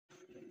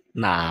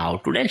Now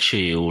today I'll show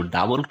you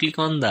double click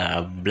on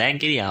the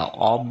blank area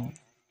of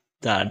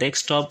the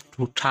desktop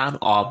to turn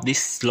off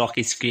this lock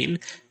screen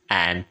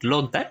and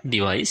lock that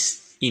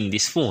device in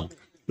this phone.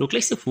 Look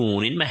like the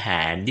phone in my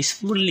hand. This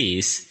phone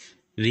is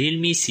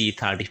Realme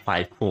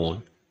C35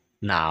 phone.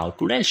 Now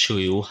today I'll show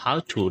you how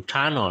to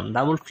turn on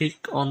double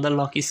click on the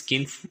lock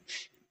screen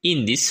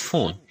in this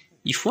phone.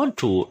 If you want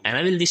to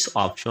enable this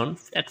option,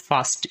 at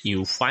first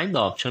you find the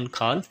option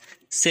called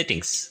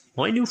settings.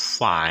 When you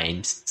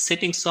find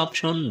settings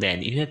option,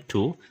 then you have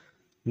to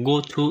go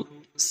to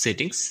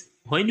settings.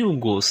 When you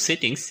go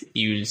settings,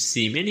 you will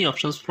see many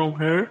options from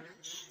here.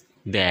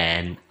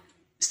 Then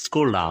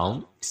scroll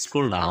down,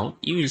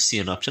 you will see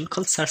an option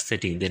called search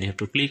setting. Then you have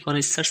to click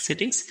on search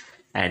settings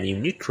and you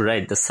need to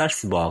write the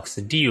search box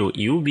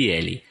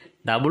DOUBLE.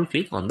 Double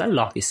click on the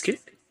lock screen.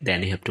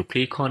 Then you have to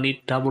click on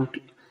it, double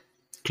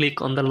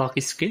click on the lock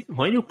screen.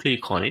 When you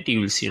click on it, you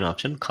will see an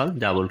option called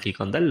double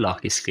click on the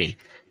lock screen.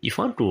 If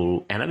you want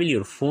to enable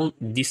your phone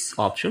this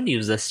option,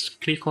 you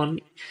just click on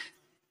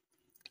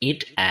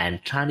it and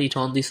turn it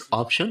on this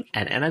option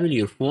and enable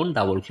your phone.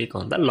 Double click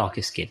on the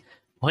lock screen.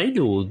 When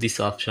you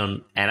this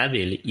option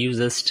enable, you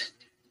just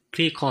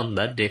click on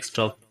the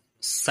desktop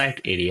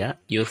side area.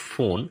 Your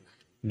phone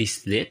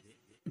display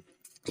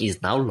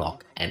is now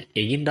locked, and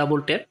again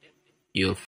double tap, your